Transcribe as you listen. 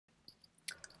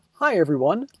Hi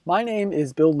everyone, my name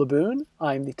is Bill Laboon.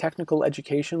 I'm the Technical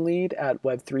Education Lead at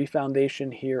Web3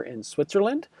 Foundation here in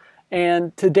Switzerland.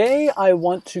 And today I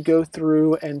want to go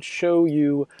through and show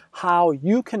you how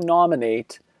you can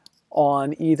nominate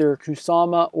on either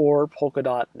Kusama or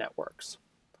Polkadot networks.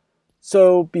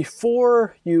 So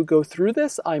before you go through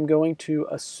this, I'm going to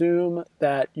assume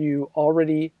that you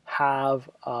already have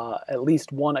at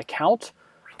least one account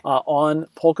on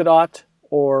Polkadot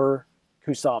or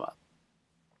Kusama.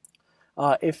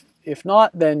 If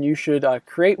not, then you should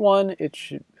create one.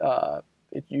 You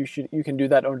can do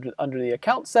that under the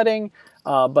account setting,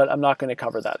 but I'm not going to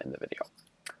cover that in the video.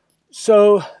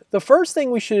 So the first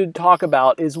thing we should talk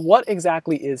about is what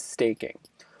exactly is staking.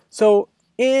 So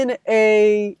in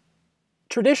a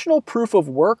traditional proof of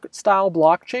work style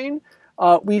blockchain,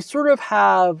 we sort of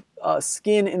have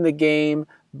skin in the game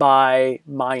by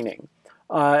mining,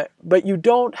 but you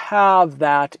don't have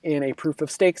that in a proof of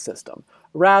stake system.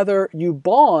 Rather, you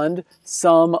bond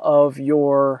some of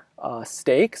your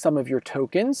stake, some of your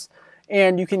tokens,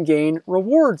 and you can gain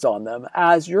rewards on them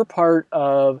as you're part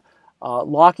of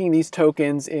locking these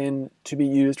tokens in to be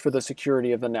used for the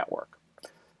security of the network.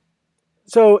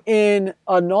 So in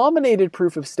a nominated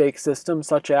proof of stake system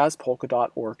such as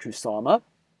Polkadot or Kusama,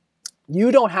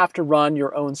 you don't have to run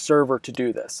your own server to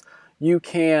do this. You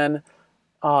can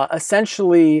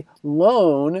essentially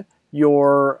loan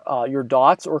your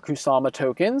DOTs or Kusama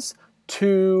tokens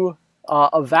to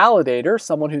a validator,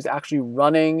 someone who's actually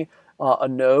running a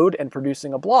node and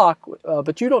producing a block,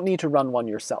 but you don't need to run one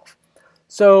yourself.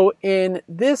 So in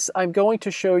this, I'm going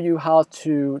to show you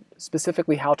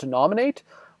specifically how to nominate,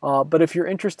 but if you're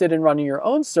interested in running your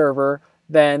own server,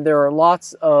 then there are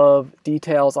lots of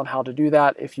details on how to do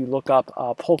that if you look up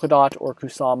Polkadot or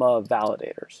Kusama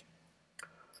validators.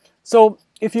 So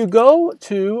if you go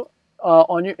to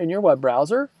in your web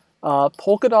browser,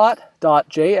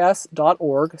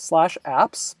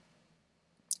 polkadot.js.org/apps.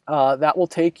 That will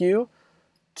take you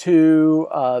to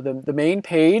the main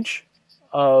page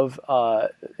of an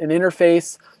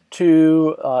interface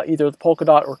to either the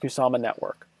Polkadot or Kusama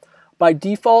network. By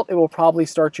default, it will probably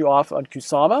start you off on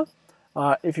Kusama.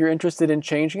 If you're interested in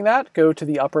changing that, go to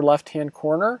the upper left-hand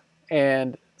corner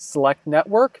and select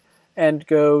Network and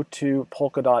go to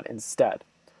Polkadot instead.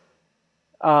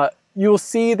 You'll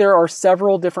see there are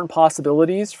several different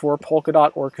possibilities for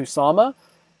Polkadot or Kusama.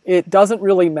 It doesn't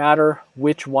really matter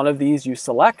which one of these you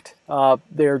select.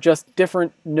 They're just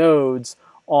different nodes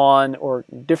or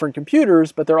different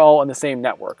computers, but they're all on the same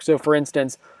network. So for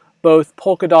instance, both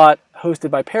Polkadot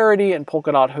hosted by Parity and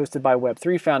Polkadot hosted by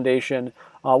Web3 Foundation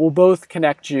will both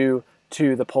connect you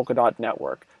to the Polkadot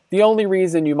network. The only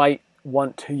reason you might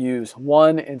want to use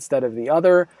one instead of the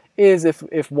other is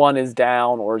if one is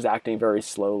down or is acting very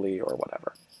slowly or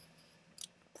whatever.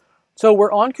 So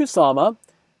we're on Kusama,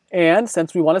 and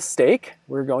since we want to stake,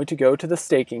 we're going to go to the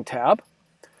staking tab.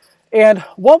 And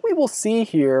what we will see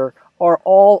here are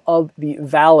all of the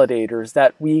validators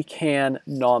that we can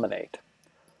nominate.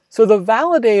 So the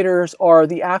validators are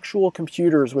the actual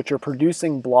computers which are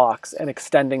producing blocks and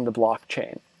extending the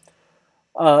blockchain.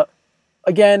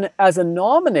 Again, as a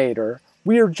nominator,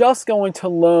 we are just going to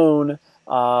loan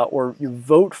or you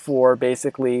vote for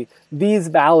basically these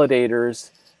validators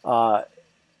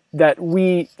that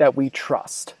we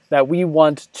trust, that we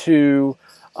want to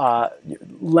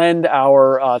lend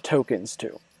our tokens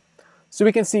to. So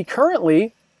we can see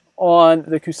currently on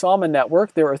the Kusama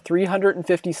network there are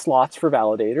 350 slots for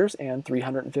validators and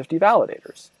 350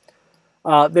 validators.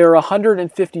 There are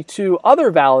 152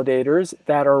 other validators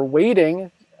that are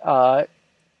waiting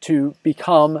to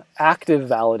become active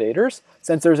validators,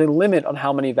 since there's a limit on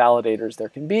how many validators there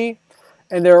can be.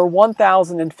 And there are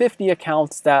 1,050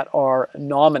 accounts that are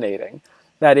nominating.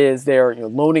 That is, they're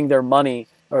loaning their money,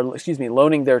 or excuse me,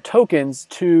 loaning their tokens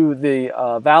to the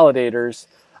validators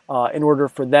in order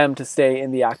for them to stay in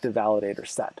the active validator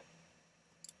set.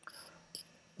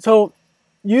 So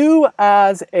you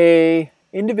as a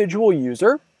individual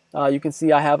user, you can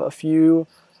see I have a few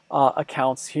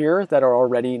accounts here that are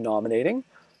already nominating.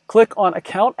 Click on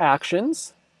Account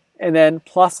Actions and then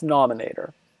plus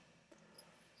Nominator.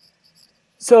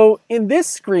 So in this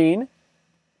screen,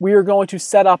 we are going to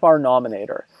set up our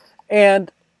nominator. And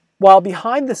while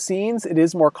behind the scenes it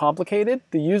is more complicated,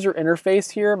 the user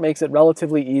interface here makes it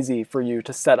relatively easy for you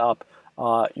to set up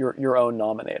your own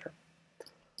nominator.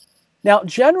 Now,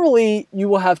 generally, you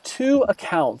will have two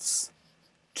accounts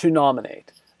to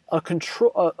nominate. A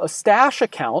stash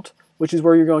account, which is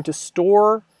where you're going to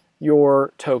store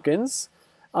your tokens,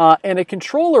 and a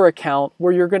controller account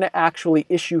where you're going to actually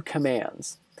issue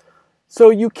commands. So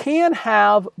you can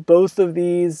have both of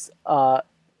these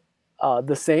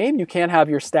the same. You can't have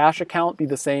your stash account be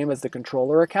the same as the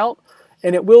controller account.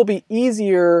 And it will be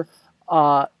easier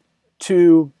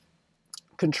to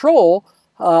control.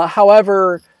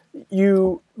 However,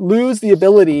 you lose the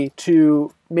ability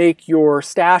to make your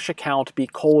stash account be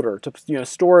colder, to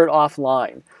store it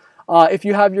offline. If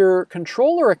you have your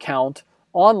controller account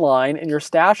online and your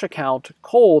stash account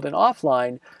cold and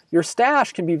offline, your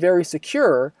stash can be very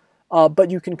secure,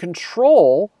 but you can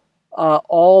control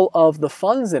all of the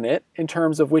funds in it in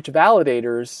terms of which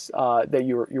validators that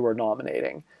you are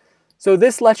nominating. So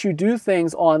this lets you do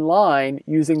things online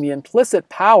using the implicit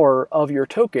power of your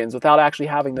tokens without actually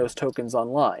having those tokens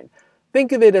online.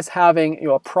 Think of it as having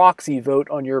a proxy vote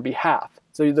on your behalf.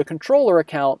 So the controller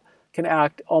account can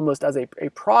act almost as a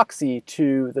proxy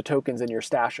to the tokens in your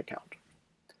stash account.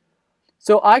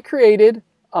 So I created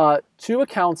 2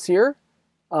 accounts here,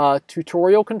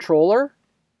 tutorial controller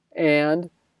and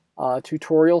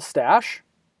tutorial stash.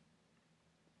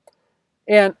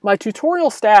 And my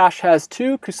tutorial stash has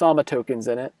 2 Kusama tokens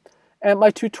in it, and my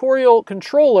tutorial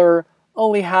controller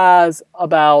only has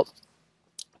about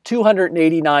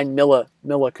 289 milli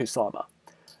Kusama.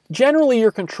 Generally,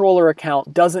 your controller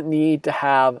account doesn't need to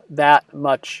have that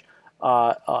much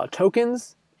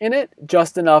tokens in it,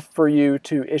 just enough for you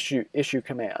to issue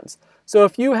commands. So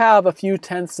if you have a few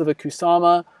tenths of a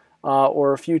Kusama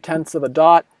or a few tenths of a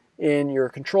dot in your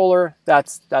controller,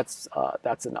 that's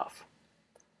enough.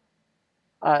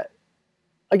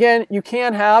 Again, you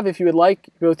can have, if you would like,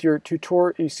 both your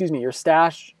your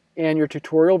stash and your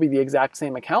tutorial be the exact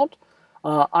same account.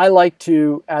 I like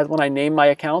to, when I name my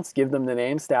accounts, give them the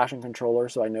name stash and controller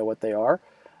so I know what they are.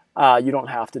 You don't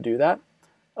have to do that.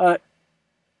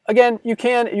 Again,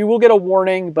 you will get a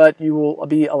warning, but you will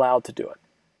be allowed to do it.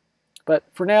 But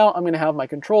for now, I'm going to have my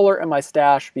controller and my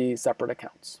stash be separate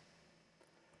accounts.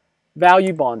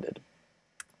 Value bonded.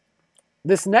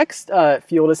 This next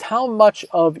field is how much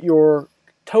of your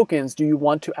tokens do you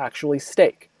want to actually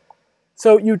stake.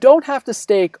 So you don't have to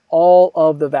stake all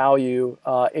of the value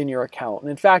in your account. And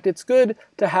in fact, it's good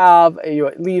to have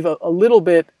leave a little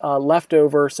bit left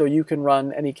over so you can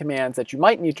run any commands that you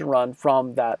might need to run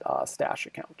from that stash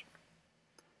account.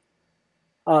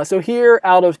 So here,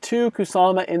 out of 2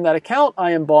 Kusama in that account,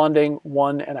 I am bonding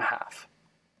 1.5.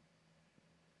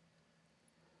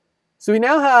 So we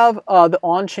now have the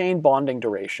on-chain bonding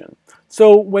duration.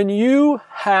 So when you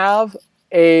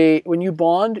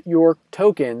bond your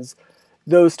tokens,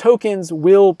 those tokens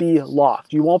will be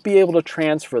locked. You won't be able to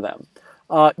transfer them.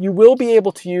 You will be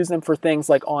able to use them for things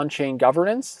like on-chain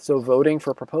governance, so voting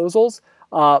for proposals,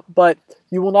 but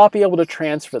you will not be able to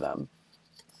transfer them.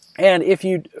 And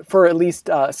for at least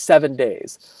 7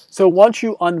 days. So once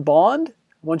you unbond,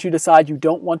 once you decide you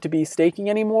don't want to be staking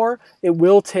anymore, it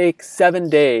will take 7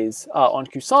 days on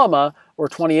Kusama or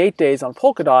 28 days on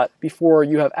Polkadot before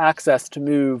you have access to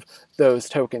move those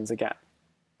tokens again.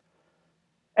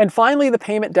 And finally, the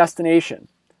payment destination.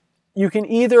 You can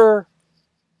either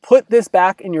put this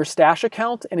back in your stash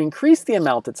account and increase the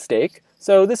amount at stake.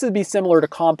 So this would be similar to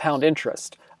compound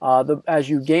interest. As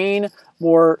you gain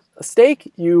more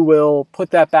stake, you will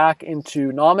put that back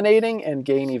into nominating and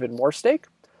gain even more stake.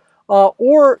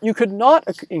 Or you could not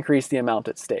increase the amount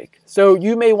at stake. So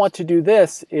you may want to do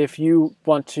this if you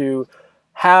want to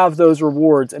have those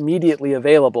rewards immediately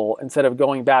available instead of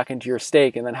going back into your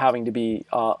stake and then having to be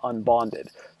unbonded.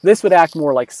 This would act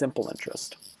more like simple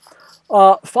interest.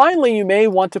 Finally, you may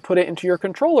want to put it into your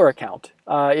controller account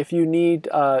if you need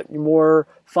more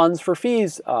funds for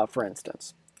fees, for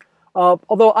instance.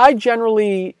 Although I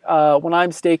generally, when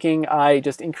I'm staking, I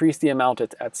just increase the amount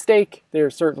at stake. There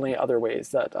are certainly other ways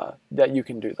that you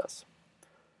can do this.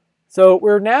 So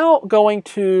we're now going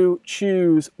to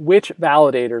choose which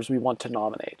validators we want to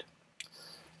nominate.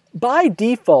 By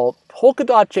default,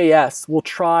 Polkadot.js will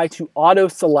try to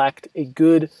auto-select a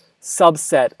good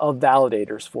subset of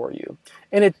validators for you.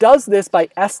 And it does this by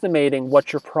estimating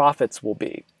what your profits will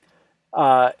be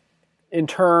in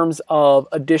terms of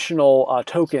additional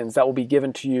tokens that will be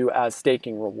given to you as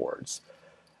staking rewards.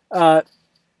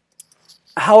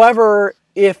 However,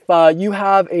 if you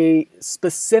have a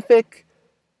specific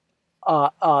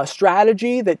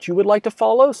strategy that you would like to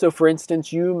follow, so for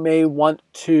instance, you may want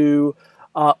to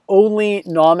only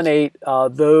nominate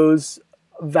those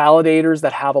validators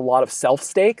that have a lot of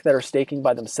self-stake, that are staking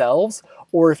by themselves,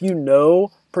 or if you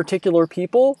know particular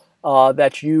people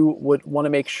that you would want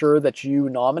to make sure that you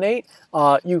nominate,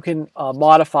 you can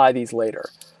modify these later.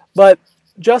 But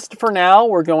just for now,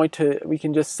 we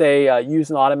can just say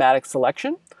use an automatic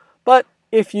selection. But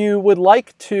if you would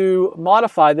like to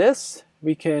modify this,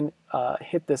 we can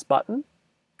hit this button,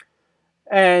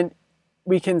 and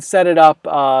we can set it up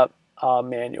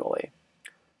manually.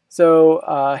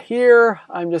 So here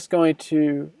I'm just going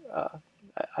to,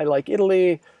 I like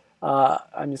Italy,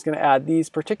 I'm just going to add these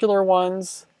particular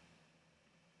ones.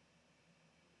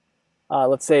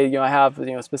 Let's say I have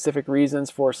specific reasons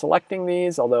for selecting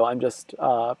these, although I'm just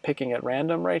picking at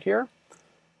random right here.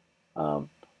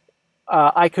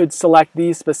 I could select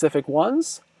these specific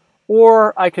ones,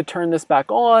 or I could turn this back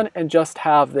on and just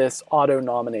have this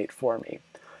auto-nominate for me.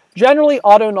 Generally,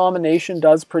 auto-nomination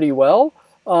does pretty well,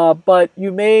 but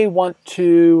you may want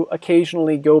to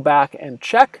occasionally go back and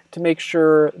check to make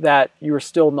sure that you're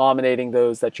still nominating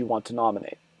those that you want to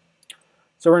nominate.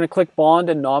 So we're going to click Bond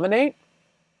and Nominate,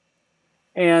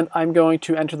 and I'm going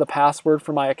to enter the password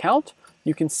for my account.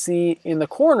 You can see in the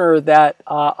corner that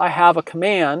I have a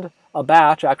command, a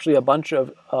batch, actually a bunch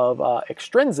of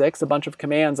extrinsics, a bunch of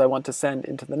commands I want to send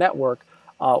into the network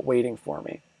waiting for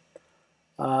me.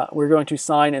 We're going to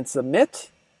sign and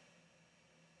submit,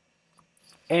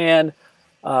 and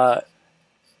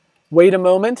wait a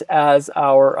moment as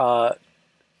our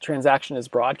transaction is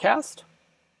broadcast.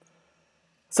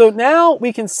 So now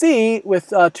we can see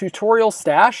with tutorial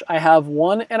stash, I have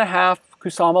 1.5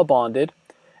 Kusama bonded,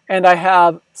 and I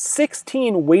have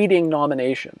 16 waiting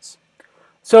nominations.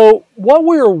 So what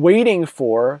we're waiting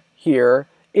for here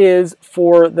is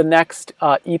for the next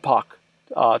epoch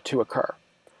to occur.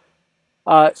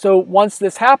 So once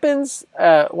this happens,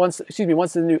 once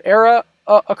the new era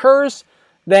occurs,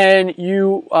 then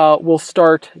you will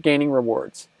start gaining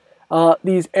rewards.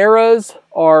 These eras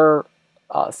are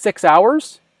 6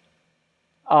 hours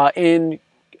in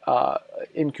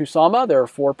Kusama. There are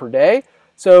 4 per day.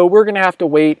 So we're going to have to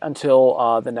wait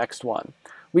until the next one.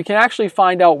 We can actually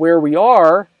find out where we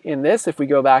are in this if we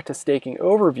go back to staking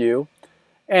overview.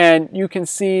 And you can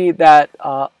see that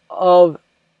of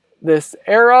this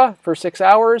era for 6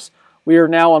 hours, we are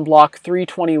now on block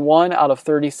 321 out of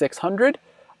 3,600.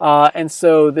 And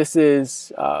so this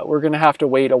is, we're going to have to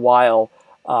wait a while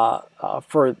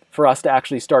for us to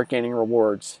actually start gaining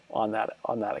rewards on that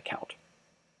account.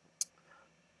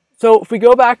 So if we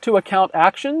go back to account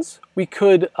actions, we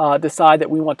could decide that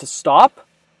we want to stop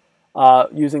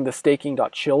using the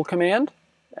staking.chill command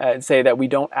and say that we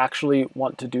don't actually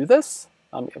want to do this.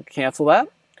 Cancel that.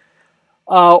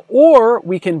 Or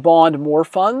we can bond more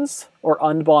funds or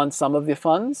unbond some of the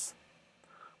funds.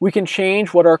 We can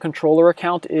change what our controller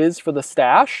account is for the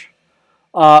stash,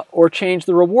 or change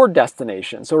the reward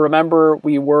destination. So remember,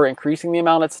 we were increasing the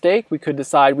amount at stake. We could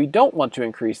decide we don't want to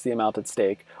increase the amount at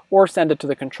stake, or send it to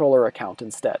the controller account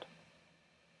instead.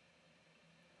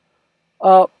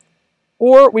 Or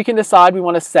we can decide we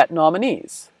want to set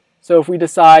nominees. So if we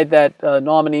decide that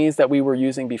nominees that we were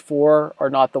using before are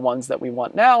not the ones that we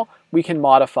want now, we can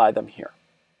modify them here.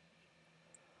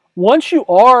 Once you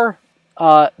are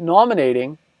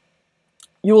nominating,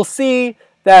 you will see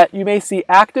that you may see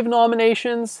active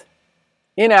nominations,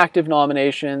 inactive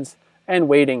nominations, and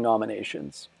waiting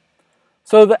nominations.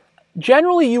 So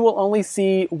generally you will only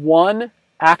see one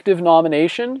active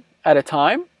nomination at a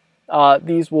time.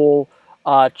 These will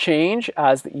change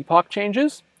as the epoch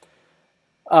changes,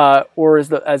 or as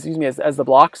the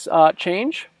blocks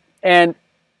change, and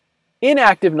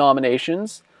inactive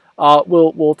nominations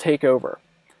will take over.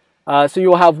 So you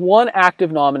will have one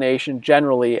active nomination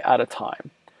generally at a time.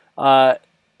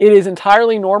 It is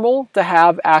entirely normal to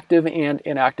have active and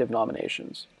inactive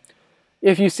nominations.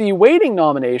 If you see waiting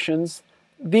nominations,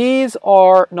 these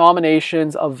are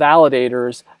nominations of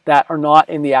validators that are not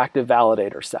in the active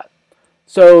validator set.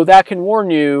 So that can warn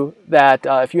you that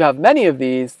if you have many of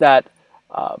these, that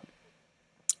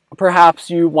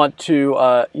perhaps you want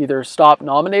to either stop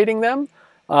nominating them,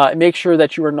 and make sure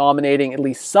that you are nominating at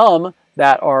least some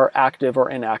that are active or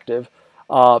inactive.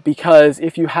 Because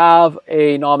if you have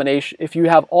a nomination, if you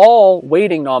have all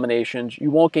waiting nominations, you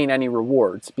won't gain any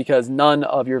rewards because none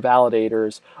of your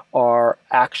validators are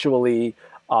actually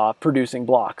producing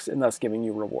blocks and thus giving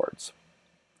you rewards.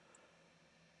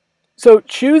 So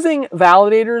choosing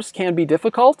validators can be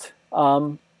difficult.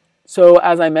 So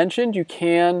as I mentioned, you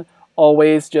can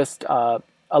always just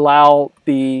allow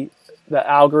the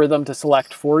algorithm to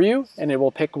select for you, and it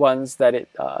will pick ones that it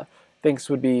thinks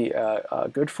would be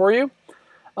good for you.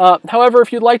 However,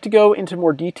 if you'd like to go into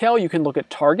more detail, you can look at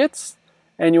targets,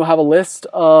 and you'll have a list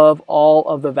of all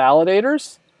of the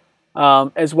validators,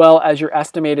 as well as your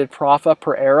estimated profit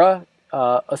per era,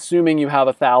 assuming you have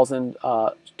 1,000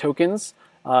 tokens.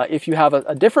 If you have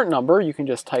a different number, you can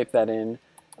just type that in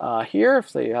here.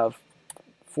 Say you have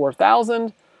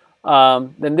 4,000,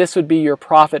 then this would be your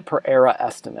profit per era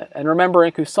estimate. And remember,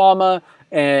 in Kusama,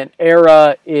 an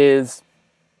era is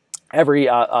every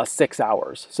 6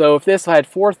 hours. So if this had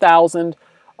 4,000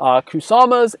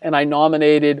 Kusamas and I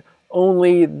nominated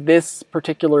only this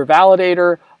particular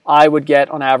validator, I would get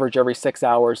on average every 6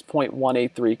 hours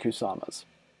 0.183 Kusamas.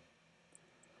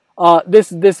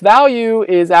 This value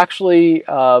is actually,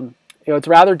 it's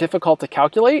rather difficult to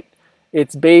calculate.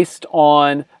 It's based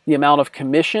on the amount of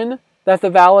commission that the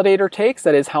validator takes.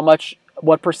 That is,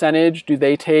 what percentage do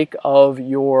they take of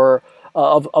your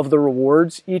of the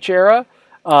rewards each era?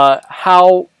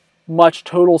 How much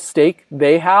total stake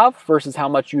they have versus how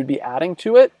much you'd be adding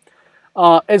to it,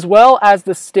 as well as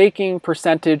the staking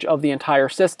percentage of the entire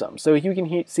system. So you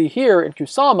can see here in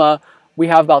Kusama, we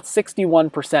have about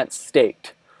 61%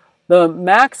 staked. The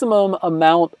maximum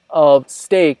amount of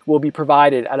stake will be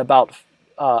provided at about,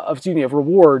 of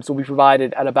rewards will be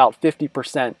provided at about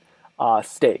 50%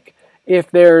 stake.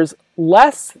 If there's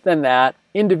less than that,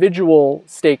 individual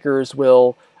stakers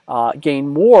will gain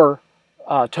more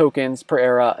tokens per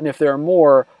era, and if there are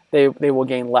more, they will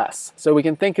gain less. So we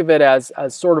can think of it as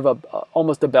sort of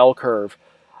almost a bell curve,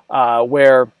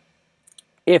 where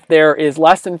if there is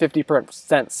less than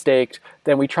 50% staked,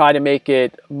 then we try to make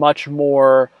it much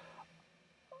more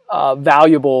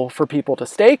valuable for people to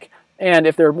stake. And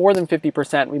if they're more than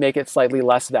 50%, we make it slightly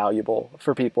less valuable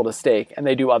for people to stake, and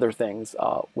they do other things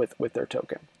with their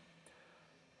token.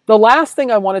 The last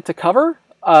thing I wanted to cover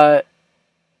is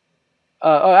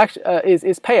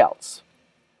payouts.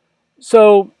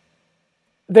 So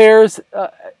there's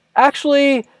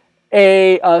actually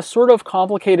a sort of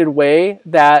complicated way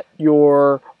that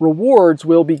your rewards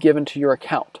will be given to your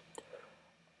account.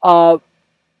 The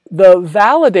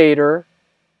validator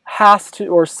has to,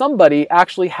 or somebody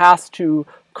actually has to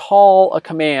call a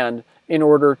command in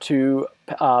order to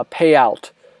pay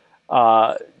out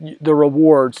the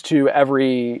rewards to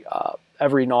every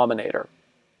nominator.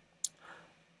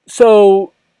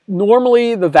 So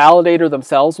normally the validator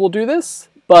themselves will do this,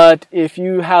 but if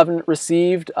you haven't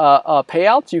received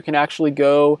payouts, you can actually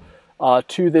go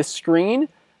to this screen,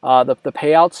 the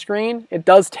payout screen. It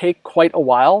does take quite a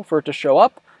while for it to show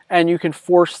up, and you can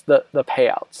force the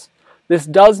payouts. This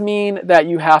does mean that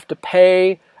you have to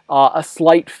pay a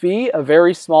slight fee, a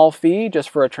very small fee, just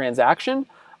for a transaction.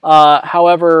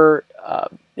 However,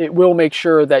 it will make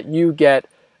sure that you get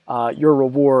your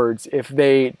rewards if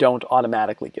they don't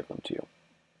automatically give them to you.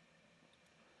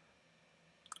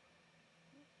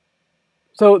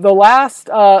 So the last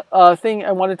thing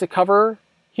I wanted to cover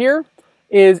here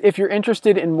is if you're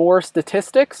interested in more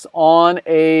statistics on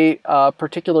a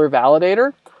particular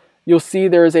validator, you'll see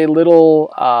there's a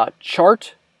little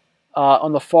chart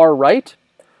on the far right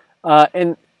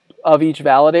of each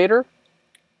validator.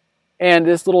 And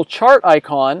this little chart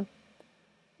icon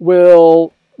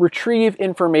will retrieve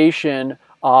information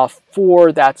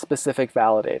for that specific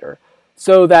validator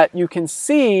so that you can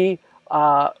see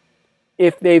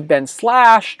if they've been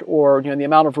slashed, or the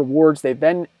amount of rewards they've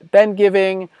been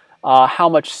giving, how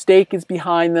much stake is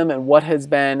behind them, and what has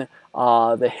been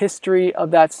the history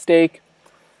of that stake.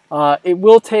 It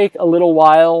will take a little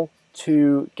while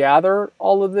to gather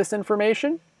all of this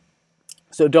information,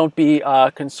 so don't be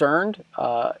concerned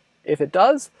if it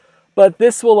does, but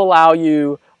this will allow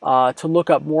you to look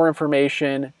up more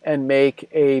information and make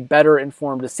a better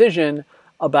informed decision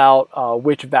about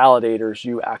which validators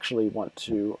you actually want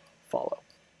to follow.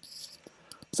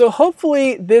 So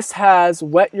hopefully this has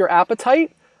whet your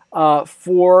appetite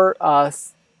for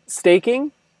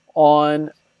staking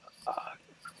on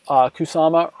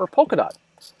Kusama or Polkadot.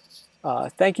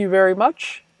 Thank you very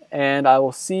much, and I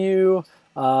will see you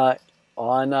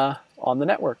on the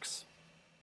networks.